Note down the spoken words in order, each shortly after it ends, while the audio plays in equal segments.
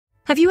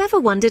Have you ever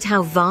wondered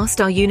how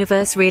vast our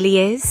universe really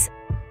is?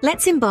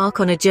 Let's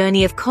embark on a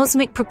journey of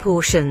cosmic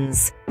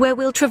proportions, where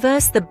we'll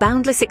traverse the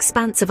boundless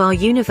expanse of our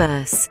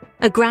universe,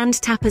 a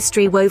grand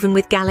tapestry woven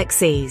with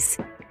galaxies.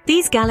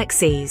 These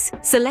galaxies,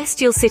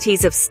 celestial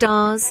cities of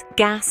stars,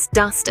 gas,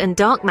 dust, and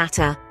dark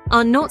matter,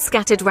 are not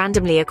scattered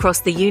randomly across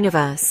the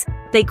universe.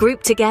 They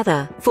group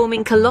together,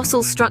 forming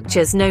colossal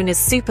structures known as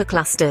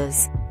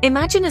superclusters.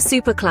 Imagine a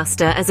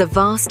supercluster as a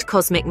vast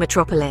cosmic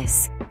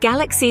metropolis.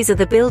 Galaxies are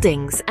the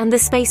buildings and the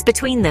space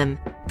between them,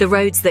 the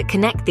roads that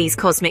connect these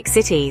cosmic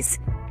cities.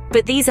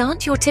 But these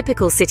aren't your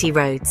typical city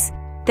roads.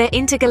 They're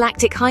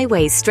intergalactic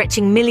highways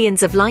stretching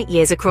millions of light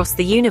years across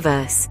the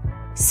universe.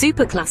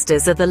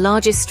 Superclusters are the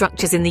largest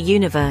structures in the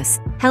universe,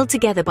 held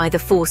together by the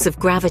force of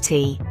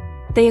gravity.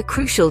 They are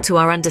crucial to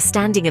our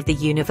understanding of the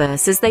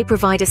universe as they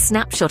provide a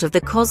snapshot of the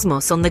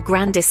cosmos on the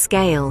grandest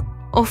scale,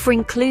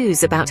 offering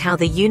clues about how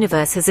the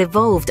universe has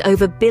evolved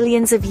over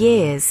billions of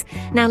years.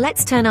 Now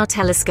let's turn our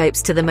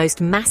telescopes to the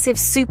most massive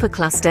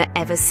supercluster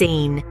ever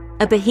seen.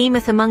 A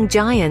behemoth among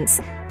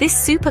giants, this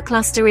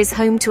supercluster is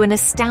home to an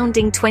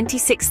astounding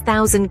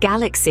 26,000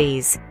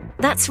 galaxies.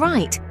 That's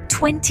right,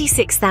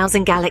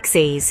 26,000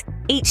 galaxies,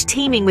 each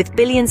teeming with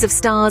billions of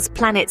stars,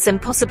 planets,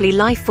 and possibly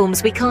life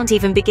forms we can't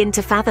even begin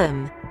to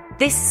fathom.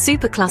 This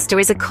supercluster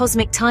is a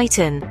cosmic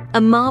titan, a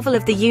marvel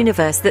of the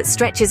universe that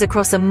stretches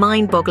across a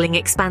mind-boggling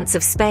expanse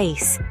of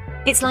space.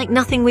 It's like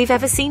nothing we've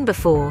ever seen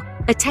before,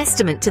 a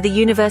testament to the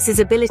universe's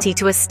ability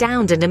to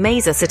astound and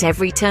amaze us at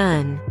every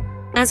turn.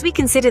 As we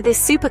consider this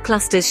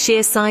supercluster's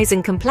sheer size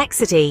and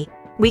complexity,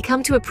 we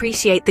come to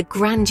appreciate the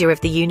grandeur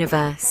of the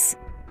universe.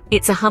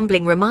 It's a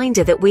humbling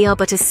reminder that we are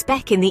but a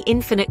speck in the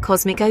infinite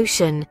cosmic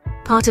ocean,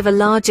 part of a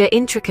larger,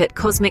 intricate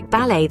cosmic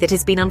ballet that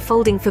has been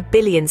unfolding for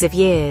billions of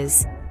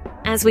years.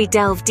 As we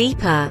delve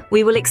deeper,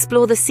 we will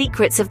explore the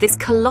secrets of this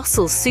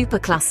colossal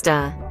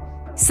supercluster.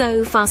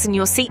 So fasten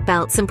your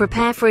seatbelts and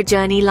prepare for a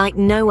journey like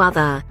no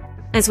other,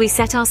 as we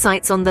set our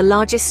sights on the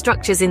largest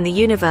structures in the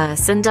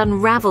universe and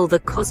unravel the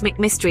cosmic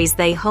mysteries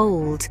they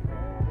hold.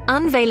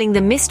 Unveiling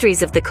the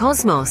mysteries of the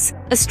cosmos,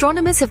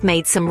 astronomers have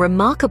made some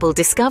remarkable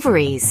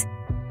discoveries.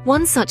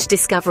 One such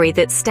discovery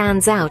that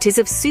stands out is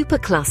of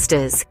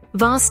superclusters,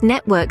 vast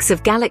networks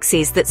of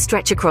galaxies that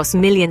stretch across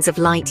millions of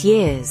light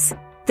years.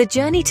 The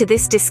journey to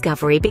this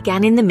discovery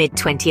began in the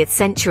mid-20th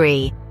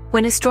century,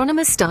 when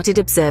astronomers started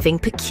observing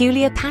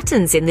peculiar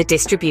patterns in the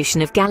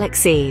distribution of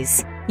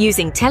galaxies.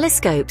 Using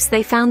telescopes,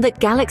 they found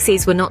that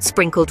galaxies were not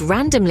sprinkled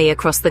randomly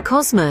across the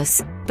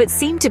cosmos, but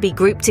seemed to be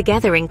grouped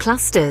together in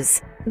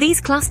clusters.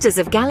 These clusters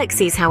of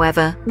galaxies,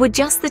 however, were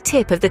just the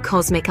tip of the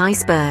cosmic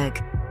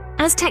iceberg.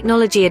 As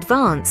technology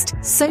advanced,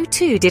 so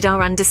too did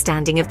our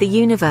understanding of the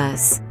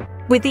universe.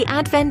 With the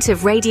advent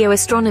of radio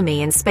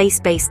astronomy and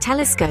space-based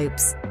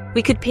telescopes,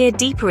 we could peer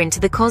deeper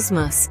into the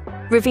cosmos,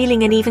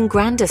 revealing an even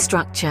grander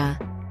structure.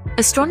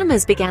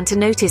 Astronomers began to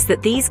notice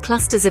that these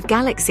clusters of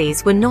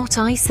galaxies were not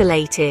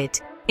isolated.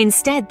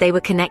 Instead, they were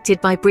connected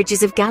by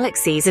bridges of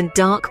galaxies and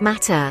dark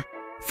matter,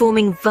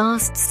 forming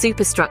vast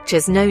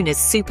superstructures known as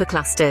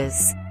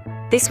superclusters.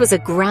 This was a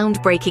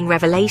groundbreaking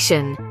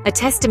revelation, a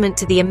testament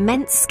to the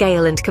immense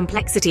scale and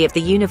complexity of the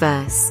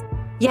universe.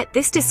 Yet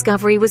this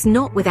discovery was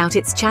not without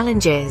its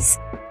challenges.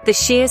 The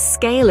sheer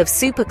scale of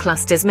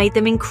superclusters made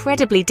them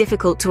incredibly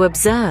difficult to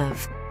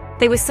observe.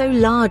 They were so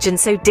large and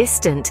so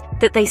distant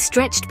that they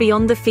stretched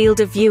beyond the field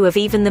of view of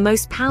even the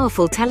most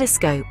powerful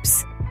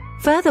telescopes.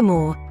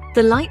 Furthermore,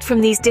 the light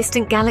from these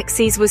distant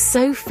galaxies was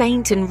so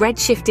faint and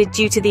redshifted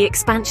due to the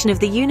expansion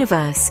of the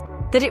universe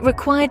that it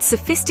required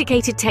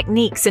sophisticated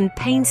techniques and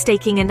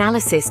painstaking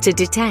analysis to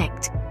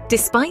detect.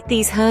 Despite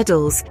these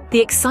hurdles, the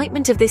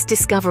excitement of this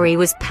discovery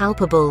was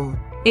palpable.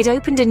 It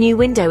opened a new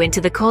window into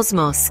the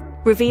cosmos,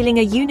 revealing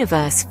a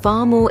universe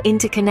far more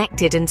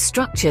interconnected and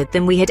structured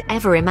than we had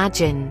ever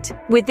imagined.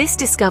 With this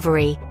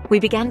discovery, we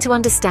began to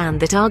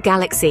understand that our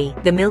galaxy,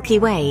 the Milky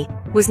Way,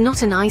 was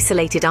not an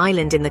isolated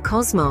island in the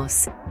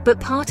cosmos, but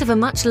part of a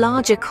much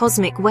larger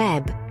cosmic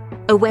web.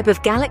 A web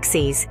of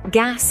galaxies,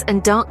 gas,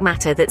 and dark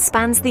matter that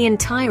spans the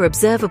entire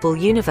observable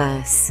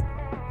universe.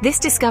 This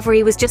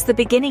discovery was just the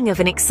beginning of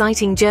an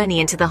exciting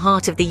journey into the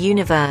heart of the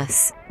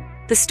universe.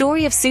 The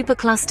story of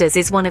superclusters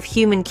is one of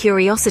human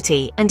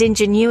curiosity and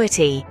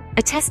ingenuity,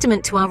 a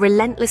testament to our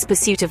relentless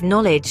pursuit of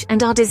knowledge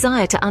and our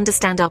desire to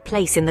understand our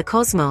place in the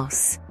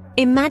cosmos.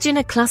 Imagine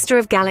a cluster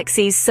of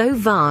galaxies so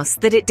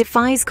vast that it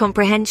defies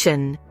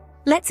comprehension.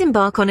 Let's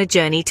embark on a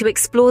journey to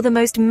explore the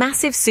most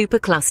massive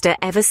supercluster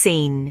ever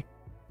seen.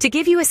 To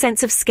give you a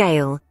sense of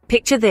scale,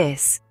 picture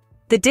this.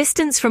 The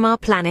distance from our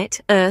planet,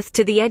 Earth,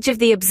 to the edge of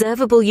the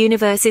observable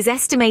universe is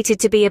estimated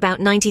to be about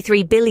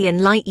 93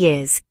 billion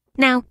light-years.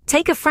 Now,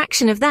 take a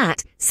fraction of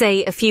that,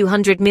 say a few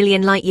 100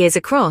 million light-years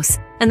across,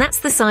 and that's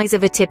the size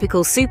of a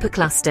typical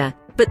supercluster.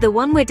 But the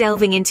one we're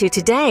delving into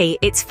today,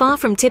 it's far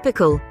from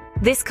typical.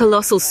 This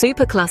colossal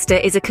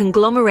supercluster is a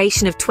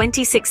conglomeration of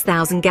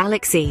 26,000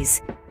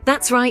 galaxies.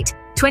 That's right,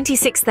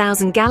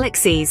 26,000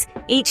 galaxies,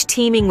 each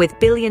teeming with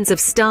billions of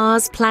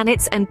stars,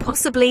 planets, and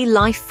possibly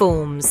life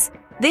forms.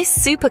 This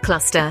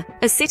supercluster,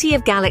 a city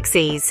of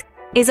galaxies,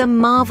 is a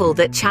marvel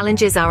that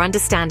challenges our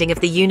understanding of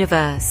the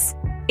universe.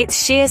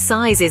 Its sheer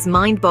size is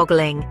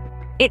mind-boggling.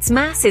 Its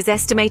mass is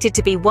estimated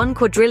to be 1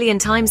 quadrillion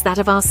times that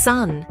of our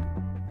Sun.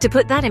 To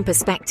put that in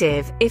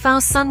perspective, if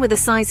our Sun were the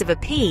size of a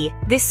pea,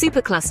 this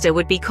supercluster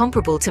would be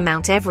comparable to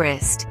Mount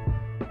Everest.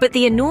 But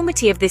the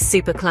enormity of this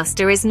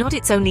supercluster is not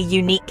its only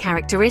unique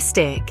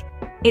characteristic.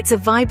 It's a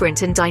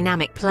vibrant and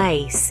dynamic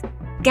place.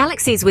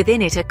 Galaxies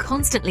within it are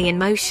constantly in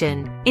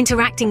motion,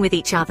 interacting with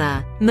each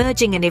other,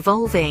 merging and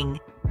evolving.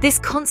 This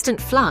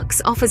constant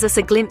flux offers us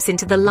a glimpse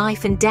into the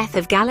life and death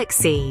of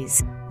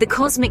galaxies, the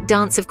cosmic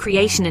dance of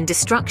creation and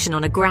destruction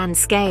on a grand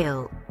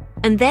scale.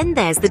 And then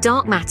there's the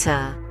dark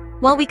matter.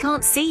 While we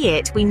can't see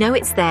it, we know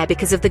it's there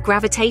because of the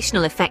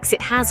gravitational effects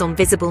it has on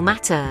visible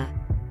matter.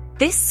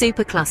 This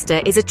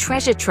supercluster is a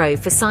treasure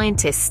trove for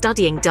scientists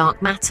studying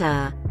dark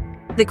matter.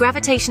 The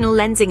gravitational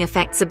lensing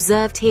effects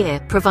observed here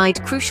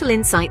provide crucial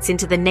insights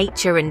into the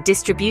nature and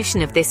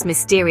distribution of this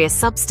mysterious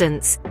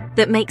substance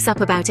that makes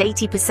up about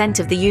 80%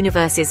 of the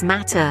universe's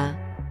matter.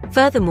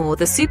 Furthermore,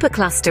 the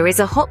supercluster is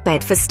a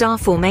hotbed for star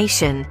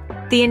formation.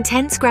 The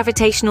intense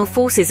gravitational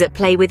forces at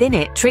play within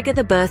it trigger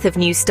the birth of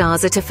new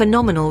stars at a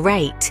phenomenal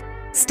rate.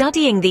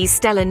 Studying these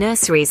stellar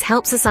nurseries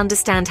helps us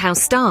understand how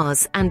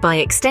stars, and by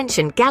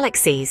extension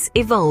galaxies,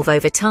 evolve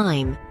over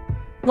time.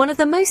 One of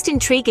the most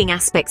intriguing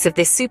aspects of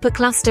this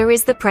supercluster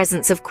is the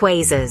presence of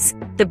quasars,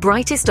 the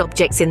brightest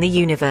objects in the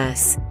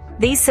universe.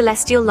 These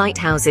celestial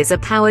lighthouses are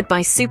powered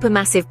by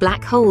supermassive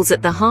black holes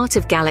at the heart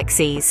of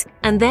galaxies,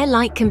 and their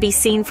light can be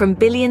seen from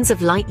billions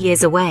of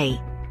light-years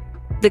away.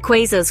 The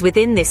quasars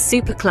within this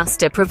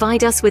supercluster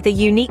provide us with a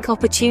unique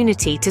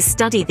opportunity to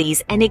study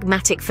these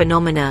enigmatic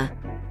phenomena.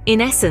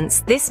 In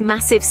essence, this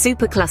massive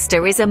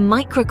supercluster is a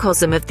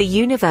microcosm of the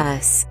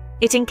universe.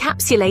 It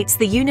encapsulates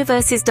the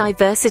universe's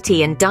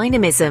diversity and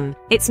dynamism,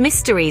 its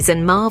mysteries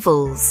and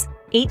marvels.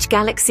 Each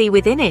galaxy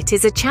within it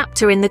is a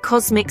chapter in the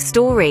cosmic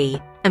story,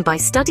 and by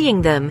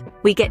studying them,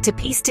 we get to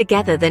piece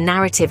together the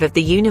narrative of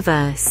the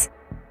universe.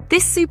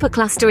 This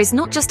supercluster is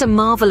not just a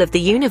marvel of the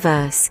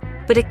universe,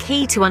 but a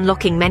key to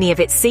unlocking many of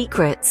its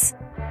secrets.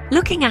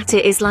 Looking at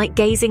it is like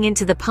gazing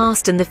into the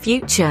past and the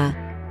future,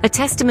 a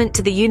testament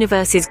to the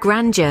universe's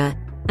grandeur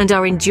and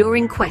our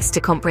enduring quest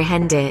to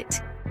comprehend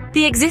it.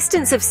 The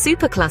existence of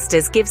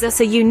superclusters gives us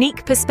a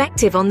unique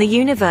perspective on the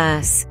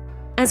universe.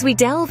 As we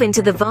delve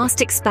into the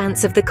vast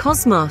expanse of the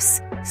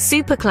cosmos,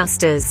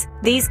 superclusters,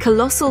 these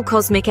colossal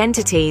cosmic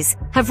entities,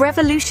 have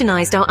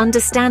revolutionized our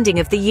understanding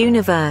of the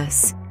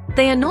universe.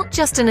 They are not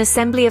just an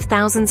assembly of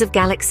thousands of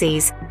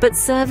galaxies, but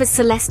serve as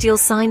celestial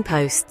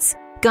signposts,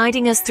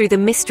 guiding us through the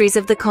mysteries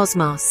of the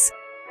cosmos.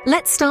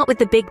 Let's start with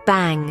the Big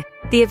Bang,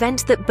 the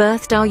event that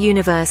birthed our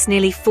universe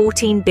nearly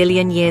 14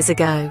 billion years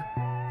ago.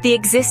 The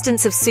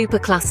existence of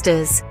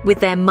superclusters, with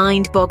their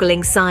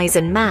mind-boggling size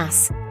and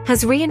mass,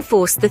 has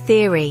reinforced the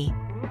theory.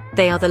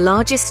 They are the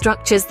largest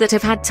structures that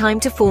have had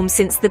time to form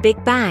since the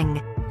Big Bang,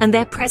 and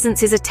their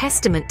presence is a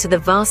testament to the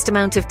vast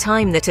amount of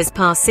time that has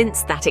passed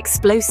since that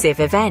explosive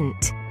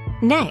event.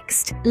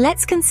 Next,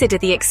 let's consider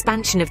the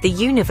expansion of the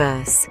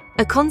universe,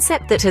 a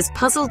concept that has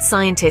puzzled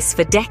scientists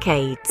for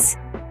decades.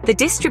 The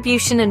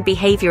distribution and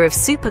behavior of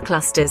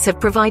superclusters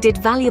have provided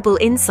valuable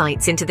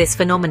insights into this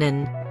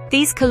phenomenon.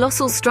 These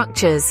colossal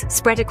structures,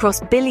 spread across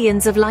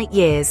billions of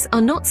light-years,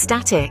 are not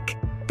static.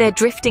 They're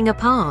drifting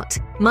apart,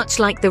 much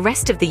like the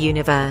rest of the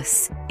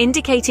universe,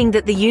 indicating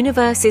that the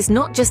universe is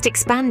not just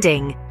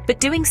expanding, but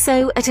doing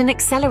so at an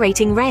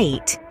accelerating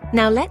rate.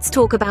 Now let's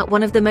talk about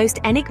one of the most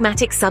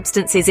enigmatic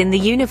substances in the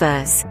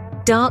universe,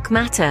 dark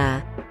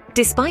matter.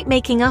 Despite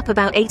making up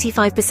about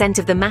 85%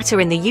 of the matter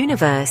in the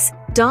universe,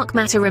 dark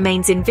matter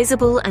remains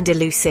invisible and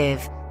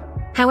elusive.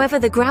 However,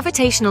 the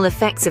gravitational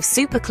effects of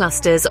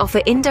superclusters offer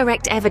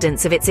indirect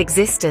evidence of its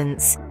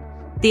existence.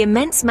 The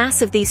immense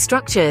mass of these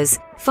structures,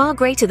 far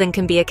greater than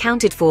can be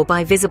accounted for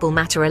by visible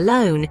matter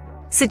alone,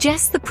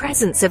 suggests the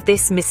presence of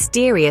this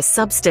mysterious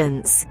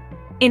substance.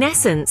 In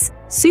essence,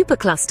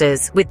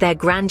 superclusters, with their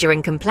grandeur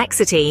and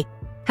complexity,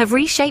 have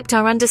reshaped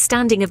our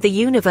understanding of the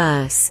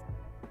universe.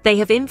 They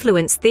have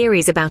influenced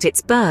theories about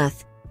its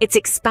birth, its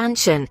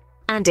expansion,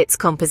 and its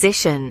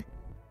composition.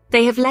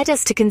 They have led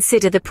us to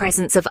consider the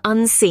presence of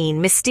unseen,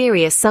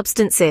 mysterious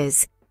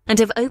substances, and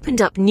have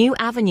opened up new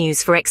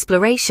avenues for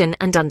exploration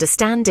and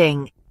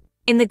understanding.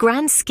 In the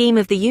grand scheme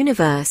of the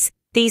universe,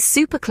 these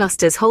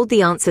superclusters hold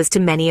the answers to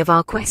many of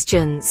our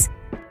questions.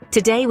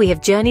 Today we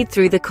have journeyed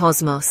through the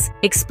cosmos,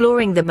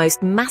 exploring the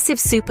most massive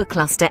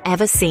supercluster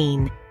ever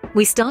seen.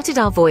 We started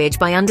our voyage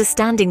by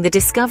understanding the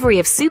discovery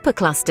of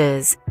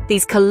superclusters,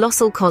 these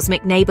colossal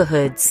cosmic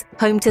neighborhoods,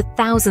 home to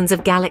thousands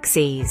of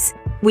galaxies.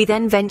 We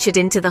then ventured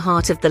into the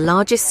heart of the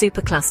largest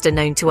supercluster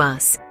known to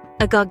us,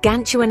 a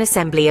gargantuan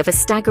assembly of a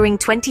staggering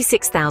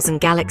 26,000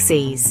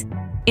 galaxies.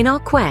 In our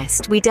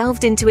quest, we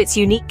delved into its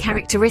unique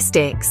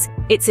characteristics,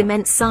 its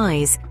immense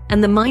size,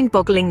 and the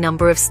mind-boggling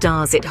number of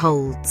stars it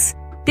holds.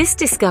 This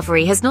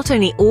discovery has not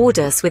only awed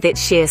us with its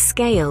sheer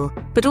scale,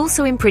 but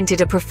also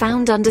imprinted a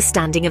profound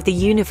understanding of the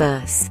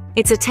universe.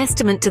 It's a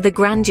testament to the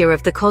grandeur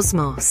of the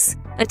cosmos,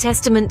 a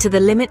testament to the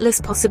limitless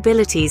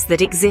possibilities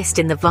that exist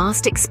in the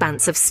vast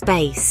expanse of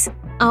space.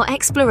 Our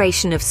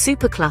exploration of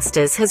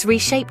superclusters has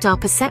reshaped our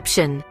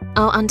perception,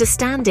 our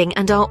understanding,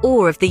 and our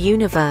awe of the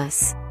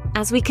universe.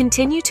 As we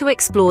continue to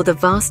explore the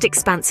vast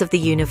expanse of the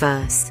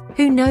universe,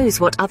 who knows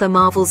what other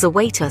marvels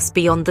await us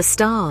beyond the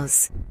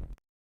stars?